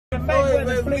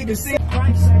baby, we can see.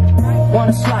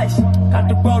 Wanna slice, got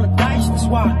to roll the dice, that's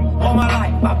why. All my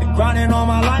life, I've been grinding all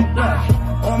my life,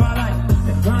 yeah. All my life,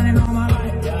 been grinding all my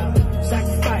life, yeah.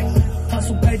 Sacrifice,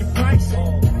 hustle, pay the price.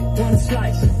 Wanna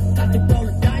slice, got to roll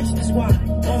the dice, that's why.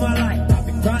 All my life, I've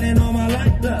been grinding all my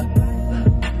life, yeah.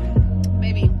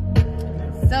 Baby,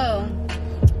 so,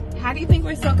 how do you think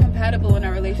we're so compatible in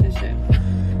our relationship?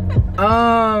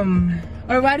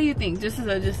 Or why do you think? Just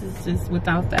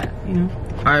without that, you know?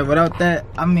 Alright, without that,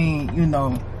 I mean, you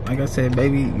know, like I said,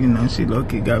 baby, you know, she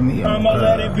low-key got me on,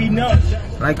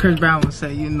 like Chris Brown would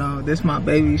say, you know, this my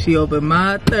baby, she opened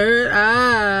my third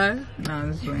eye. Nah,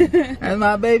 I'm just playing. That's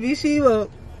my baby, she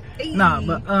woke. Nah,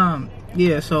 but,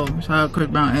 yeah, so, shout out Chris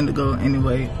Brown, Indigo,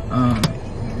 anyway,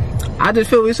 I just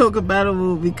feel we're so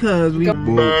compatible because we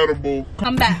compatible.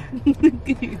 Come back.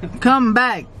 Come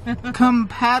back.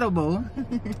 Compatible.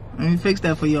 Let me fix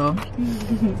that for y'all.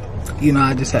 You know,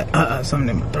 I just had something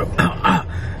in my throat.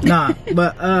 Nah,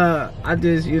 but I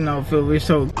just, you know, feel we're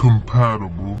so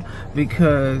compatible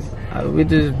because we're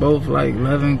just both like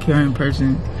loving, caring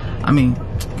person. I mean,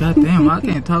 goddamn, I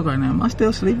can't talk right now. Am I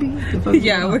still sleepy?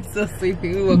 Yeah, we're still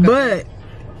sleepy. We woke up. But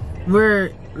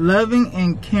we're loving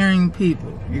and caring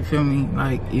people, you feel me?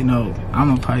 Like, you know,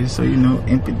 I'm a Pisces, so you know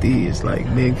empathy is like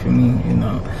big for me, you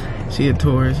know. She a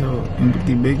Taurus, so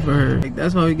empathy big for her. Like,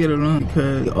 that's why we get along,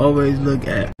 because we always look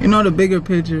at, you know, the bigger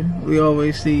picture. We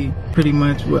always see pretty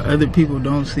much what other people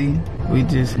don't see. We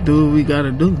just do what we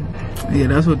gotta do. Yeah,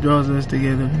 that's what draws us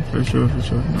together, for sure, for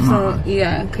sure. So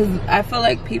yeah, because I feel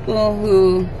like people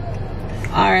who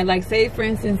are like, say for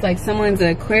instance, like someone's an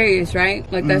Aquarius, right?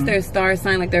 Like that's their star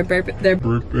sign, like their birthday.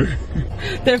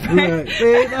 What's up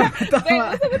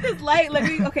with this light?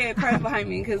 Like, okay, car's behind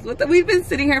me, because we've been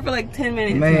sitting here for like 10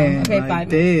 minutes. Man, okay, like 5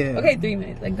 minutes. Okay, 3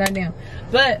 minutes. Like, goddamn.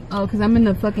 But because I'm in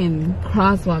the fucking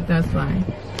crosswalk, that's why.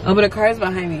 Oh, but a car's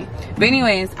behind me. But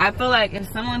anyways, I feel like if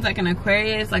someone's like an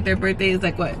Aquarius, like their birthday is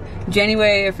like what,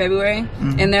 January or February,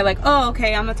 and they're like, oh,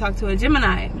 okay, I'm gonna talk to a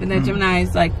Gemini, but that Gemini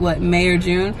is like what, May or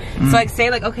June. So like, say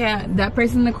like, okay, that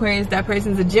person's an Aquarius, that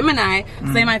person's a Gemini,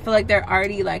 so they might feel like they're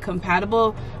already like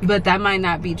compatible, but that might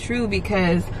not be true,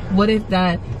 because what if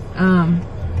that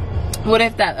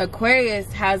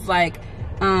Aquarius has like,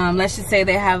 let's just say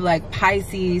they have like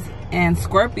Pisces and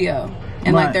Scorpio,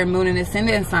 and like their moon and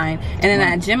ascendant sign, and then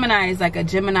that Gemini is like a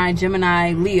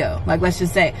Gemini Leo, like, let's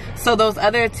just say. So those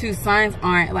other two signs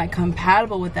aren't like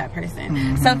compatible with that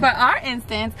person. So for our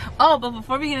instance, but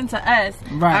before we get into us,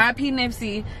 R.I.P.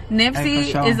 Nipsey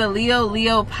is a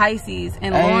Leo Pisces,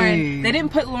 and Lauren, they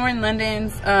didn't put Lauren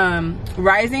London's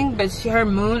rising, but her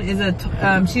moon is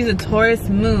she's a Taurus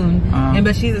moon,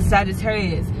 but she's a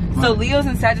Sagittarius. So Leos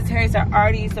and Sagittarius are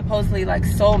already supposedly like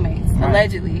soulmates,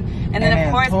 allegedly. And then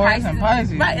of course Pisces,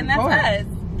 right, and that's us.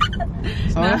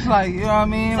 So it's like, you know what I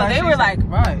mean? So like, they were like,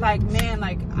 man,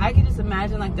 like I could just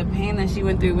imagine like the pain that she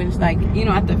went through when she's like, you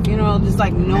know, at the funeral, just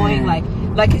like knowing like,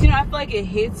 cause you know, I feel like it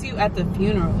hits you at the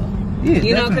funeral. Yeah,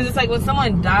 you know, because it's like when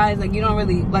someone dies, like you don't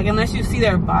really, like, unless you see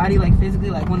their body like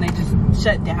physically, like when they just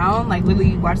shut down, like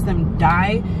literally you watch them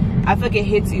die, I feel like it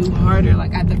hits you harder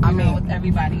like at the funeral with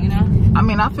everybody, you know? I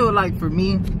mean, I feel like for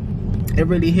me, it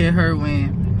really hit her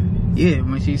when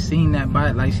she seen that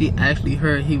body, like she actually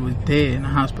heard he was dead in the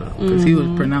hospital, because he was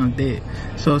pronounced dead.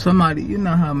 So somebody, you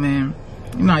know how, man,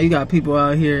 you know, you got people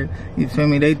out here, you feel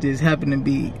me, they just happen to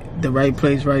be the right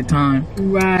place, right time.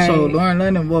 Right. So Lauren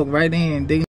London walked right in,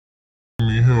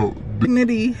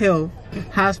 Dignity Health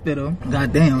Hospital.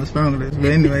 Goddamn, what's wrong with this? But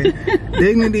anyway,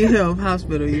 Dignity Health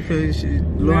Hospital, you feel me?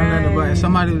 Lauren London, right?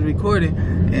 Somebody was recording,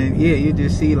 and yeah, you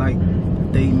just see like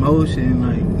the emotion,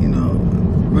 like, you know,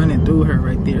 running through her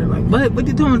right there. Like, what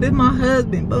you doing? This my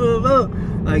husband, blah, blah, blah.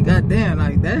 Like, goddamn,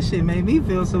 like, that shit made me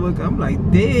feel so, I'm like,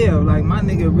 damn, like, my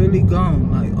nigga really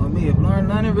gone. Like, on me, if Lauren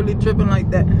London really tripping like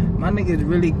that, my nigga's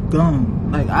really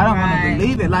gone. Like, I don't want to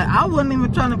believe it. Like, I wasn't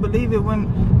even trying to believe it when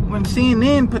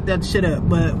CNN put that shit up.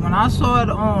 But when I saw it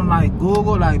on, like,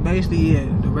 Google, like, basically, yeah,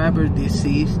 the rapper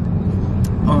deceased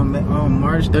on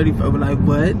March 31st. Like,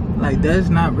 what? Like, that's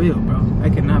not real, bro.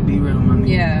 That cannot be real, my nigga.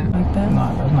 Yeah. Like that?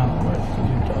 Nah, that's not correct.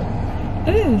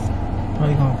 It is. Bro,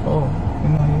 you gonna fall. You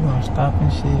know, you gonna stop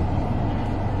and shit.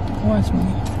 Watch me.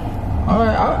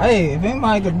 Alright, hey, if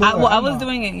anybody could do it. Well, I was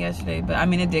doing it yesterday, but I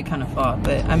mean, it did kind of fall.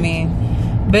 But I mean,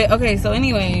 okay, so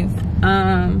anyways,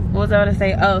 what was I gonna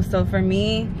say? Oh, so for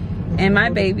me and my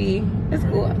baby, it's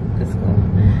cool. It's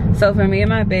cool. So for me and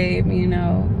my babe, you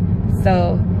know,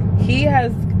 so he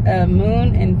has a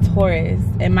moon in Taurus,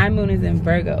 and my moon is in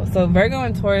Virgo. So Virgo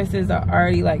and Tauruses are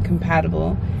already like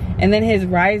compatible. And then his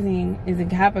rising is in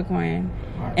Capricorn,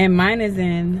 and mine is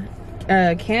in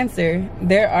Cancer,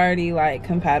 they're already like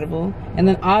compatible, and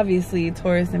then obviously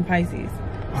Taurus and Pisces.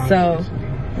 So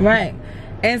right,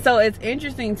 and so it's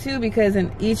interesting too, because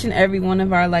in each and every one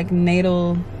of our like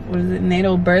natal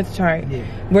birth chart,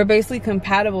 we're basically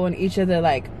compatible in each of the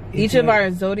like each of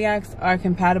our zodiacs are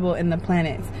compatible in the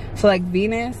planets. So like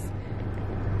Venus,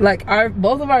 like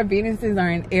both of our Venuses are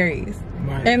in Aries.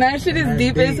 Right. And that shit is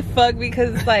deep as fuck,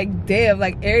 because it's like, damn,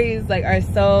 like Aries like are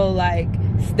so like,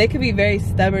 they could be very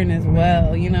stubborn as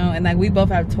well, you know, and like we both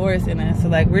have Taurus in us, so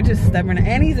like we're just stubborn,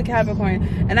 and he's a Capricorn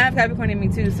and I have Capricorn in me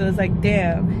too, so it's like,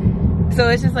 damn. So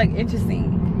it's just like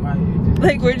interesting. Right.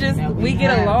 Like we're just we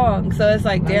get along, so it's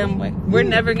like, damn, we're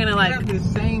never gonna like the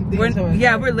same thing,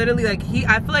 we're literally like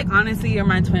I feel like honestly you're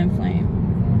my twin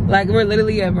flame. Like we're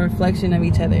literally a reflection of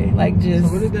each other. Like just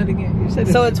so what is that again? You said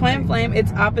so a twin flame,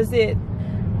 it's opposite.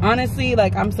 Honestly,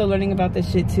 like I'm still learning about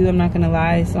this shit too, I'm not gonna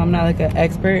lie, so I'm not like an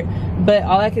expert, but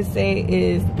all I can say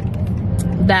is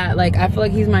that like I feel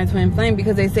like he's my twin flame,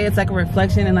 because they say it's like a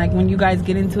reflection, and like when you guys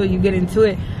get into it, you get into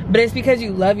it, but it's because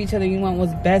you love each other, you want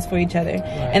what's best for each other. Right.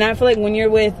 And I feel like when you're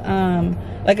with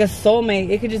like a soulmate,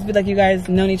 it could just be like you guys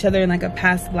known each other in like a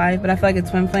past life, but I feel like a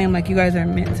twin flame, like you guys are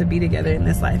meant to be together in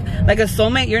this life. Like a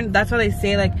soulmate, that's why they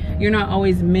say like you're not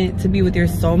always meant to be with your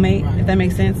soulmate. Right. If that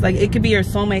makes sense. Like it could be your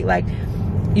soulmate, like,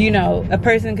 you know, a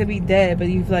person could be dead, but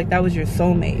you feel like that was your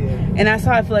soulmate. Yeah. And that's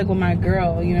how I feel like with my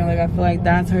girl, you know, like I feel like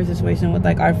that's her situation with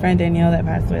like our friend Danielle that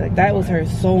passed away. Like that was her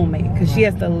soulmate, because she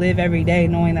has to live every day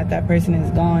knowing that that person is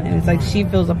gone, and it's like she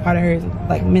feels a part of her is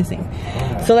like missing.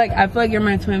 So like I feel like you're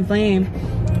my twin flame,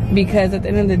 because at the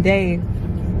end of the day,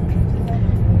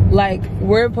 like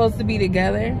we're supposed to be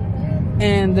together,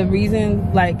 and the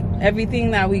reason, like everything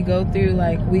that we go through,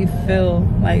 like we feel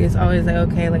like it's always like,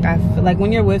 okay, like I feel like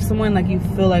when you're with someone, like you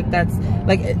feel like that's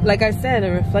like I said,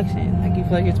 a reflection. Like you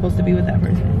feel like you're supposed to be with that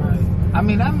person. Right. I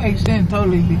mean, that makes sense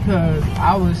totally, because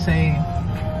I was saying,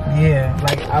 yeah,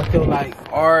 like I feel like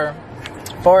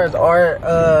as far as our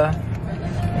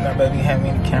you know, baby had me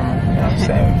in the camera, you know what I'm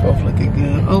saying, we both looking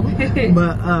good. Oh,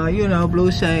 but you know,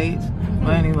 blue shades.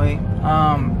 But anyway,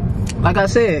 like I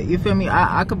said, you feel me?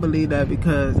 I could believe that,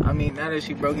 because I mean, now that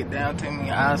she broke it down to me,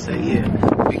 I'll say yeah.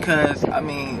 Because I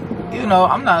mean, you know,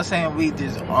 I'm not saying we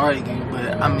just argue,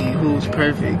 but I mean, who's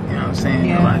perfect? You know what I'm saying?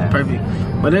 Yeah. Like perfect.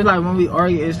 But it's like when we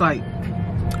argue, it's like,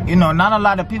 you know, not a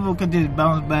lot of people could just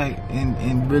bounce back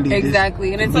and really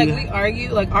exactly. And it's like we argue,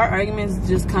 like our arguments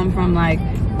just come from like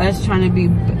us trying to be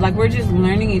like, we're just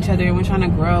learning each other and we're trying to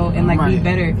grow and like be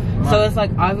better. So it's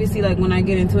like obviously like when I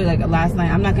get into it, like last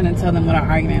night, I'm not gonna tell them what our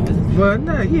argument was. Well,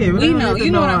 no, yeah, we know,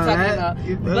 you know what I'm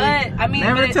talking about. But I mean,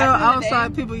 never tell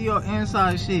outside people your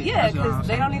inside shit. Yeah, because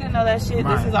they don't need to know that shit.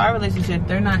 This is our relationship.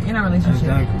 They're not in a relationship.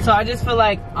 Exactly. So I just feel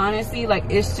like honestly, like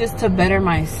it's just to better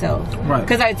myself. Right.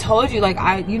 Because I told you, like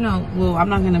you know, well, I'm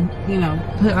not gonna, you know,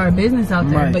 put our business out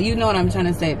there, but you know what I'm trying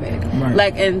to say, babe. Right.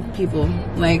 Like, and people,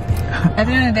 like, at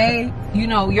the end of the day, you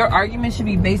know, your argument should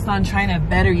be based on trying to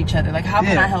better each other. Like, how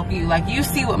can I help you? Like, you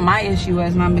see what my issue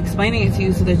is, and I'm explaining it to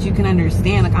you so that you can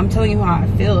understand. Like, I'm telling you how I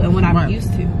feel and what I'm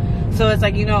used to. So it's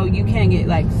like, you know, you can't get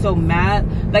like so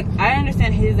mad. Like, I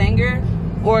understand his anger,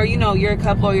 or you know, your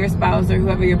couple or your spouse or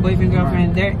whoever, your boyfriend,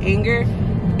 girlfriend, their anger,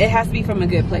 it has to be from a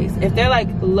good place. If they're like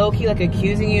low-key like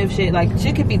accusing you of shit, like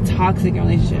shit could be toxic in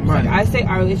relationships. Like I say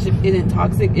our relationship isn't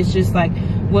toxic. It's just like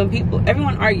when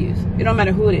everyone argues, it don't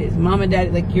matter who it is, mom and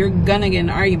dad, like you're gonna get an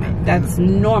argument. That's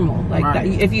normal. Like that,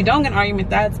 if you don't get an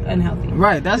argument, that's unhealthy.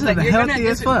 Right, that's like healthy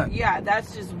as fuck. Yeah,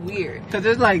 that's just weird. Cause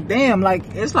it's like, damn,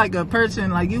 like it's like a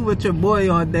person, like you with your boy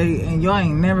all day and y'all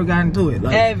ain't never gotten into it.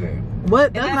 Like, ever.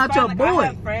 What? That's not your boy. I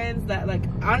have friends that like,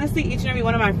 honestly, each and every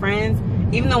one of my friends,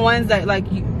 even the ones that like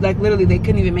literally they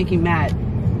couldn't even make you mad,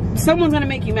 someone's gonna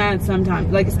make you mad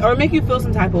sometimes, like, or make you feel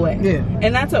some type of way. Yeah.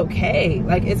 And that's okay.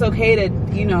 Like, it's okay to,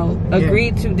 you know,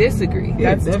 agree to disagree.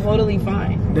 Yeah, that's totally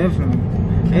fine.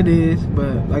 Definitely. It is,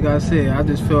 but like I said, I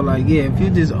just feel like, yeah, if you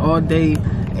just all day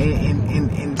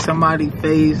in somebody's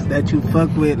face that you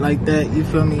fuck with like that, you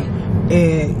feel me,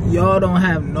 and y'all don't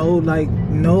have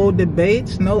no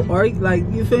debates, no argue, like,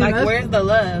 you feel me? Like, where's the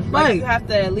love? Like, you have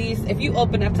to at least, if you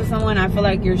open up to someone, I feel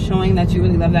like you're showing that you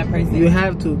really love that person. You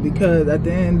have to, because at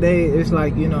the end of the day, it's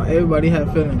like, you know, everybody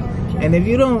have feelings, and if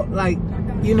you don't, like,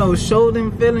 you know, show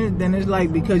them feelings, then it's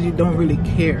like because you don't really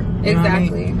care.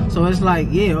 Exactly. I mean? So it's like,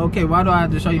 yeah, okay, why do I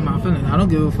have to show you my feelings? I don't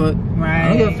give a fuck. Right. I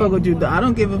don't give a fuck what you do. I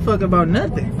don't give a fuck about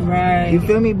nothing. Right. You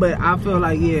feel me? But I feel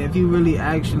like, yeah, if you really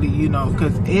actually, you know,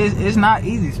 because it's not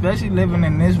easy, especially living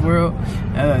in this world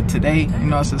today, you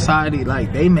know, society,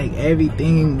 like, they make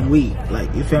everything weak.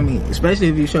 Like, you feel me? Especially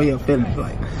if you show your feelings.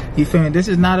 Like, you feel me? This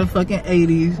is not a fucking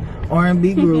 80s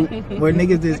R&B group where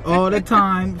niggas is all the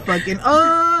time fucking,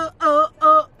 oh,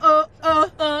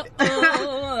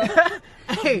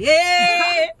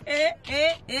 Yeah.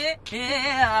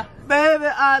 Baby,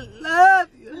 I love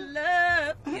you.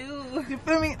 Love you. You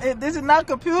feel me? This is not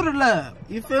computer love.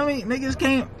 You feel me? Niggas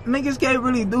can't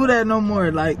really do that no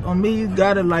more. Like, on me, you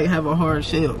gotta like have a hard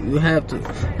shell. You have to.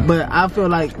 But I feel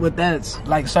like with that,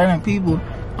 like certain people,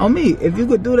 on me, if you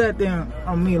could do that, then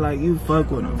on me, like, you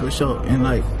fuck with them for sure. And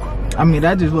like, I mean,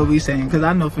 that's just what we saying. Cause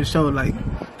I know for sure, like,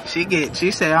 she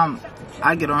say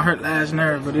I get on her last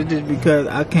nerve, but it's just because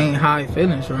I can't hide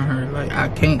feelings from her. Like, I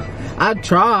can't. I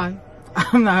try.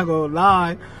 I'm not gonna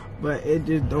lie, but it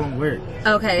just don't work.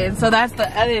 Okay, and so that's the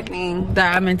other thing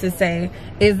that I meant to say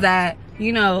is that,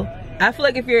 you know, I feel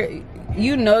like if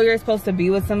you're supposed to be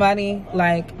with somebody,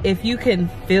 like, if you can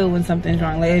feel when something's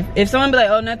wrong, like if someone be like,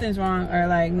 oh, nothing's wrong, or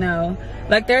like, no,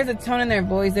 like, there's a tone in their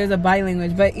voice, there's a body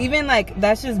language, but even like,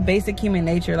 that's just basic human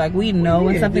nature. Like, we know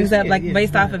when something's up, like,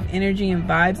 based off of energy and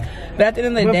vibes, but at the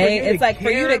end of the day, it's like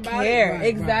for you to care. Right,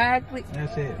 exactly. Right.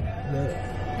 That's it. Look,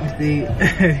 you see.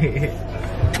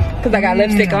 Because I got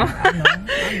lipstick on.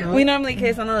 I know. We normally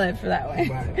kiss on the lips for that way.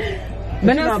 Right.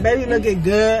 But you know, baby looking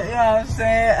good, you know what I'm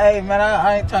saying? Hey, man,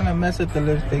 I ain't trying to mess up the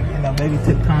lipstick, you know, baby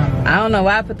took time. I don't know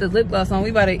why I put the lip gloss on.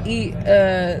 We about to eat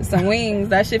some wings.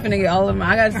 That shit finna get all of them.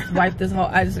 I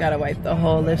just gotta wipe the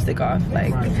whole lipstick off.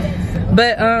 Like,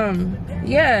 but,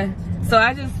 yeah. So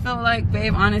I just felt like,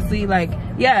 babe, honestly, like,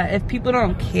 yeah, if people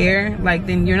don't care, like,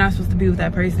 then you're not supposed to be with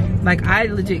that person. Like, I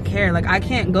legit care. Like, I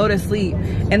can't go to sleep.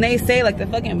 And they say, like, the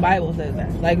fucking Bible says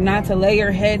that. Like, not to lay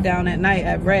your head down at night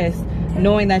at rest,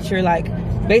 knowing that you're, like,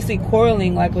 basically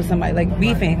quarreling, like, with somebody, like,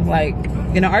 beefing, like,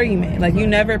 in an argument. Like, you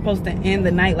never supposed to end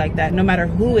the night like that, no matter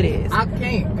who it is. I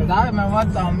can't, because I remember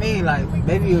once on me, like,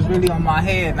 baby was really on my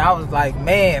head, and I was like,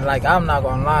 man, like, I'm not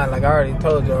gonna lie, like, I already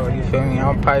told y'all, you feel me,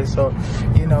 I'm probably so,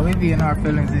 you know, we be in our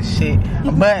feelings and shit,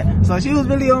 but, so she was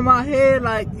really on my head,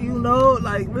 like, you know,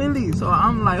 like, really, so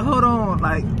I'm like, hold on,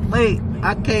 like, wait,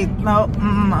 I can't, no,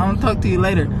 I'm gonna talk to you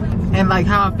later. And like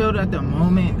how I felt at the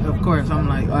moment, of course, I'm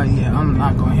like, oh yeah, I'm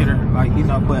not gonna hit her, like, you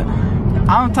know, but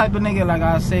I'm the type of nigga, like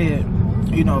I said,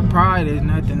 you know, pride is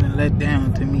nothing to let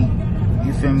down to me.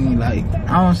 You feel me? Like,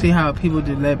 I don't see how people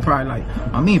just let pride, like,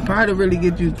 I mean, pride will really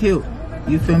get you killed.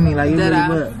 You feel me? Like, it really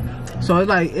will. So it's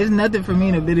like, it's nothing for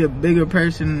me to be a bigger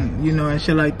person, you know, and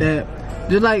shit like that.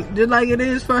 Just like it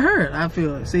is for her, I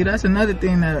feel. See, that's another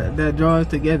thing that draws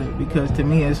together, because to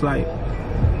me, it's like,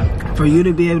 for you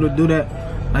to be able to do that,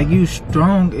 like, you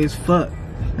strong as fuck,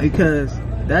 because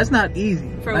that's not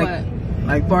easy. For like, what?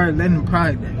 Like, far as letting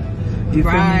pride down. You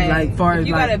feel me? Like, far as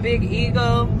you got a big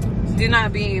ego, do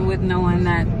not be with no one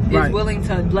that is willing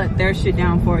to let their shit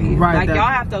down for you. Right. Like, y'all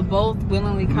have to both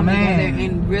willingly come together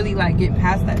and really, like, get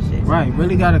past that shit. Right.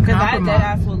 Really gotta compromise. Because that dead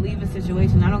ass will leave a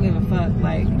situation. I don't give a fuck.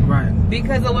 Like, right.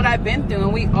 Because of what I've been through,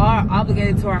 and we are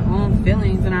obligated to our own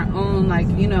feelings and our own, like,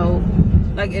 you know,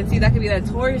 like, and see, that could be that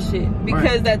Taurus shit.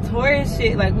 Because that Taurus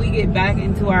shit, like, we get back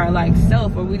into our, like,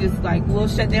 self, or we just, like, we'll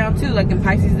shut down too. Like, and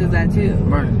Pisces does that too.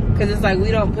 Right. Because it's like, we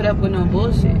don't put up with no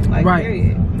bullshit. Like,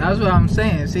 period. That's what I'm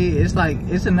saying. See, it's like,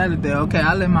 it's another thing. Okay,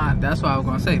 that's what I was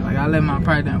gonna say. Like, I let my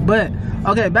pride down. But,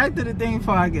 okay, back to the thing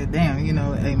before I get down. You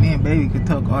know, hey, me and baby could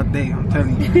talk all day, I'm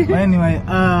telling you. But anyway,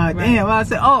 damn, what I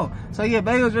said, oh, so yeah,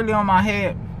 baby was really on my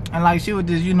head. And like, she was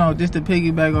just, you know, just to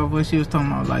piggyback off what she was talking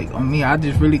about, like, on me, I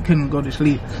just really couldn't go to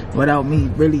sleep without me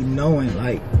really knowing,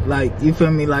 like, you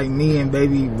feel me, like, me and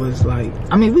baby was like,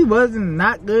 I mean, we wasn't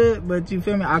not good, but you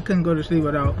feel me, I couldn't go to sleep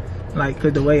without, like,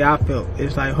 cause the way I felt,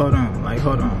 it's like, hold on, like,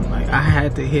 I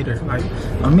had to hit her, like,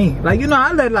 on me, like, you know,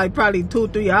 I let, like, probably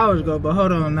 2-3 hours go, but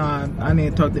hold on, nah, I need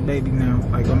to talk to baby now,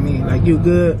 like, on me, like, you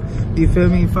good, you feel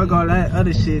me, fuck all that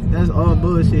other shit, that's all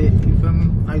bullshit, you feel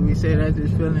me, like we said, that's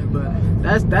just feeling, but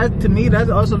that to me, that's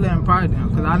also letting pride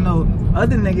down, cause I know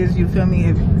other niggas, you feel me,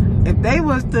 if they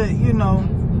was to, you know,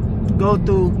 go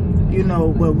through, you know,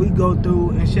 what we go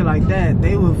through and shit like that,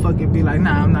 they would fucking be like,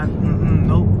 nah, I'm not,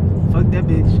 nope, fuck that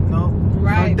bitch, nope,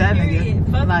 fuck that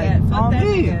nigga, fuck like, that, fuck that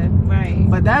nigga, right.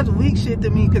 But that's weak shit to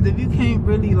me, cause if you can't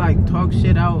really, like, talk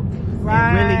shit out, and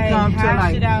really come to,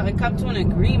 like, shit out and come to an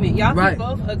agreement, y'all can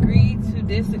both agree to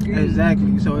disagree.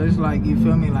 Exactly, so it's like, you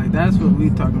feel me, like, that's what we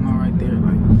talking about right there,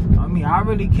 like, I mean, I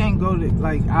really can't go to,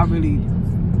 like, I really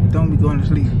don't be going to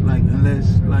sleep, like,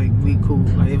 unless, like, we cool,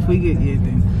 like, if we get hit,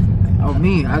 then, oh,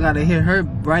 me, I gotta hit her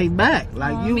right back,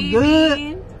 like, oh, you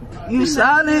good, you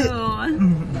solid.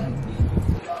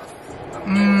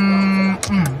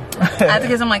 I have to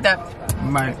get something like that.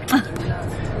 Right.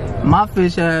 My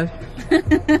fish ass.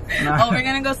 Oh, we're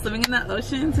gonna go swimming in the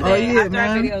ocean today after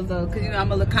our videos, though, because, you know, I'm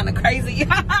gonna look kind of crazy.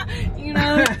 You know,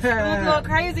 I'm gonna go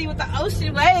crazy with the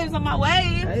ocean waves on my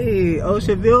wave. Hey,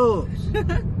 ocean views.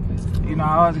 You you know,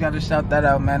 I always got to shout that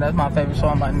out, man. That's my favorite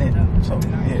song by Nick. So,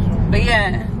 yeah. But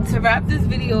yeah, to wrap this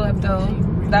video up though,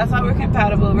 that's how we're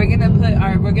compatible. We're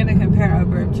gonna compare our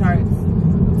birth charts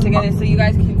together so you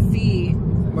guys can see,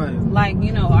 right, like,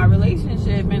 you know, our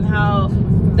relationship and how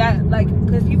that, like,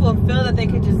 because people feel that they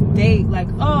could just date, like,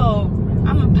 oh,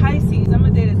 I'm a Pisces, I'm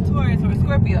gonna date a Taurus or a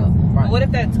Scorpio. Right. But what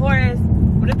if that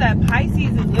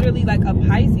Pisces is literally like a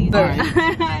Pisces?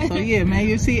 Right. So yeah, man,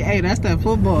 you see, hey, that's that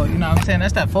football. You know what I'm saying?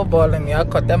 That's that football in me. I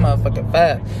caught that motherfucking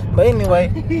fast. But anyway,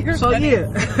 so yeah.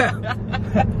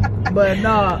 But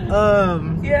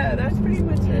no, yeah, that's pretty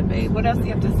much it, babe. What else do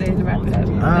you have to say to wrap it up?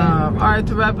 All right,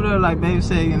 to wrap it up, like babe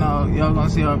said, you know, y'all gonna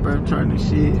see our birth chart and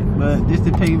shit. But just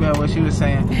to piggyback what she was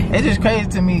saying, it's just crazy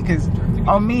to me because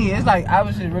on me, it's like I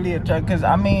was just really attracted. Because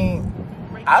I mean,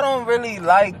 I don't really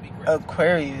like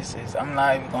Aquariuses. I'm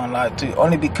not even gonna lie to you,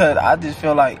 only because I just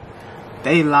feel like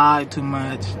they lie too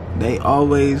much. They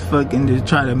always fucking just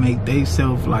try to make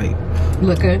themselves like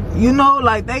look good. You know,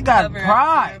 like they got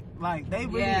pride. Like they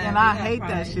really, yeah, and I hate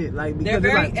that shit. Like because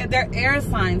they're air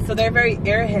signs, so they're very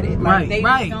airheaded. Like they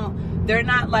just don't. They're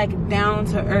not like down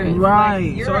to earth. Right.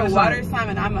 Like, you're a water sign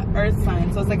and I'm an earth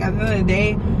sign. So it's like at the end of the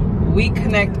day, we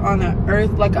connect on an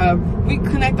earth, we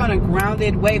connect on a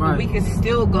grounded way, but we can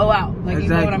still go out. Like, you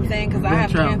know what I'm saying? Because I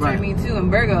have Cancer in me too,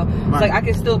 and Virgo. It's like I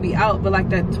can still be out, but like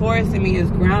that Taurus in me is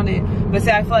grounded. But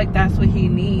see, I feel like that's what he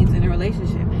needs in a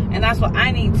relationship, and that's what I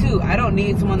need too. I don't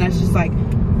need someone that's just like,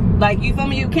 you feel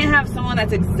me? You can't have someone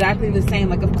that's exactly the same.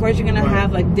 Like, of course you're gonna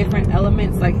have like different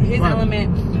elements. Like his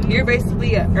element, you're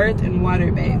basically a earth and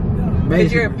water, babe.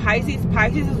 Because you're Pisces.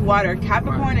 Pisces is water.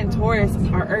 Capricorn and Taurus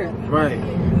are earth. Right.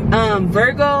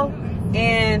 Virgo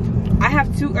and I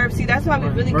have two earth. See, that's why we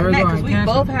really connect, because we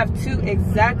both have two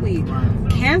exactly.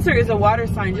 Cancer is a water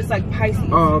sign, just like Pisces.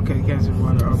 Oh, okay. Cancer is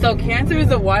water. Okay. So Cancer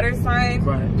is a water sign.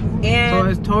 Right. And so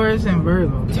it's Taurus and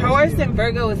Virgo. Taurus and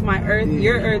Virgo is my earth. Yeah.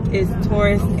 Your earth is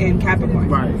Taurus and Capricorn.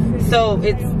 Right. So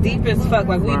it's deep as fuck.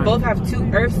 Like we both have two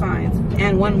earth signs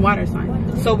and one water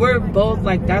sign. So we're both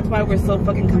like, that's why we're so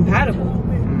fucking compatible.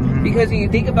 Because when you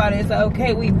think about it, it's like,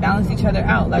 okay, we balance each other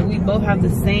out. Like we both have the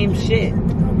same shit.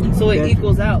 So it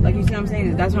equals out. Like, you see what I'm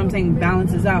saying? That's what I'm saying,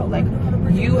 balances out. Like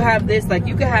you have this, like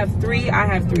you could have 3, I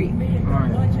have 3.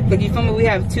 But you feel me? We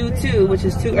have 2, which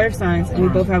is 2 earth signs, and we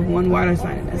both have 1 water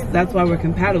sign. That's why we're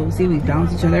compatible. See, we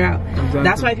balance each other out. Exactly.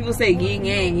 That's why people say yin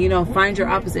yang, you know, find your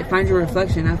opposite, find your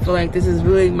reflection. I feel like this is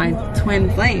really my twin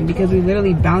flame, because we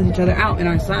literally balance each other out in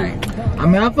our signs. I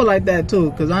mean, I feel like that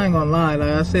too, because I ain't gonna lie. Like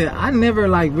I said, I never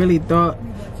like really thought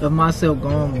of myself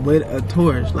going with a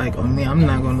Taurus. Like on me, I'm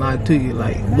not gonna lie to you.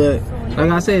 Like, but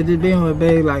like I said, just being with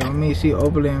babe, like on me, she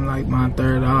opening like my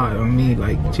third eye on me.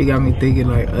 Like she got me thinking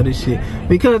like other shit,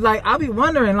 because like I be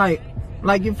wondering like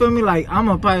you feel me? Like I'm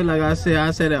a Pisces, like I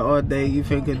said that all day. You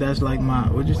feel, cause that's like my,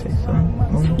 what'd you say,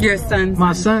 son? Your sun sign.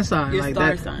 My sun sign. Your like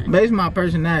star that, sign. based my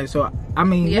personality. So I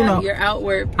mean, yeah, you know, your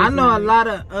outward I know a lot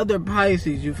of other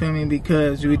Pisces, you feel me,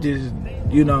 because we just,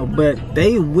 you know, but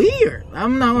they weird.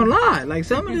 I'm not gonna lie. Like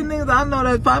some of the niggas I know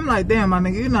that I'm like, damn, my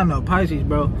nigga, you're not no Pisces,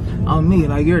 bro. On me,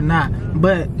 like you're not.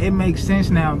 But it makes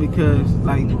sense now, because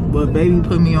like what baby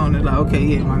put me on is like, okay,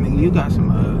 yeah, my nigga, you got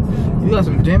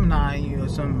some Gemini in you or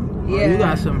something. Yeah, you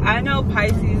got some. I know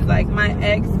Pisces. Like my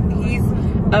ex, he's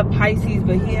a Pisces,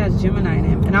 but he has Gemini in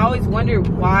him, and I always wonder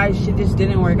why shit just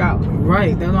didn't work out.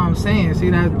 Right, that's what I'm saying.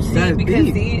 See, that's because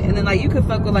deep. See, and then like you could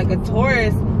fuck with like a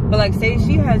Taurus, but like say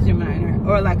she has Gemini in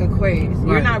her, or like Aquarius,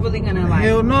 you're not really gonna like.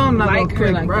 Hell no, I'm not like gonna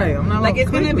click, like right. I'm not like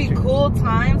it's gonna be cool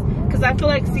times, because I feel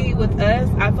like, see, with us,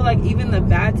 I feel like even the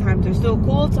bad times are still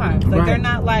cool times. Like they're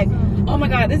not like, oh my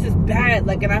god, this is bad.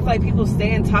 Like, and I feel like people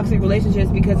stay in toxic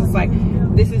relationships because it's like,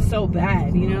 this is so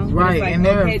bad, you know? Right, like, and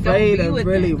they're afraid of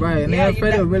really, and they're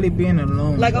afraid of really being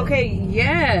alone. Like, okay,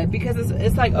 yeah, because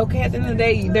it's like, okay, at the end of the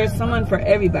day, there's someone for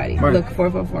everybody. Right. Look,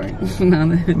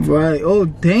 444. Right, oh,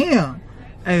 damn.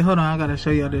 Hey, hold on, I gotta show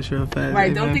y'all this real fast.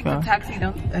 Right, don't think the taxi, he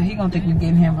gonna think we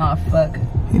getting him off, fuck.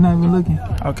 He not even looking.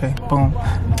 Okay, boom.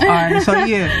 Alright, so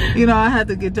yeah, you know, I had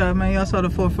to get y'all, man. Y'all saw the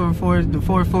 444s, the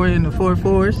 44 and the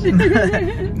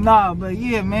 44s. Nah, but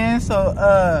yeah, man, so,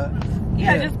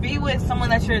 yeah, just be with someone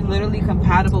that you're literally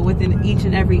compatible with in each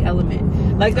and every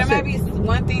element. Like there might be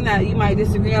one thing that you might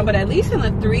disagree on, but at least in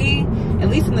the 3, at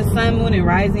least in the sun, moon, and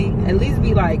rising, at least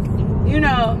be like, you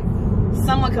know,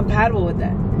 somewhat compatible with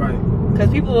that. Right. Because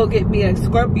people will be a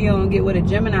Scorpio and get with a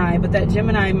Gemini, but that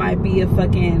Gemini might be a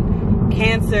fucking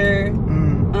Cancer,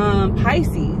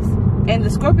 Pisces. And the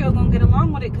Scorpio gonna get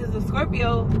along with it, because the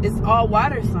Scorpio is all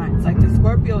water signs. Like the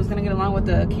Scorpio is gonna get along with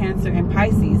the Cancer and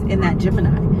Pisces in that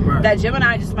Gemini. Right. That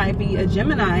Gemini just might be a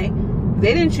Gemini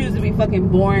they didn't choose to be fucking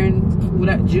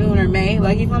born June or May.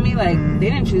 Like, you feel me? Like, they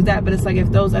didn't choose that. But it's like,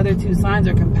 if those other two signs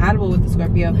are compatible with the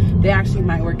Scorpio, they actually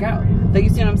might work out. Like, you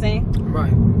see what I'm saying?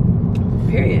 Right.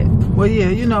 Period. Well, yeah,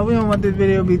 you know, we don't want this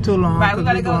video to be too long. Right, we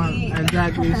gotta go eat.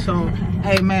 Exactly. So,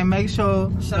 hey, man, make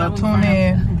sure y'all tune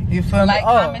in. You feel me? Like,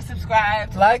 comment,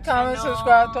 subscribe. Like, comment,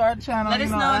 subscribe to our channel. Let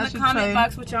us know in the comment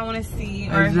box what y'all want to see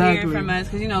or hear from us.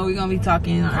 Because, you know, we're going to be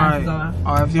talking our asses off.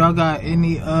 Or if y'all got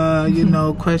any, you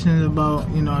know, questions about,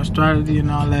 you know, astrology and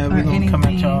all that, we're going to come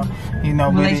at y'all, you know,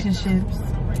 relationships.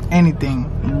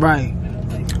 Anything. Right.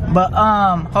 But,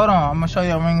 hold on. I'm going to show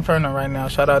y'all Ring Inferno right now.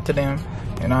 Shout out to them.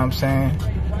 You know what I'm saying?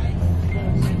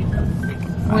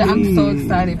 Well, I'm so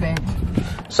excited, babe.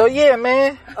 So, yeah,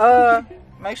 man.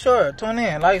 Make sure, tune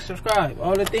in, like, subscribe,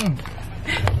 all the things.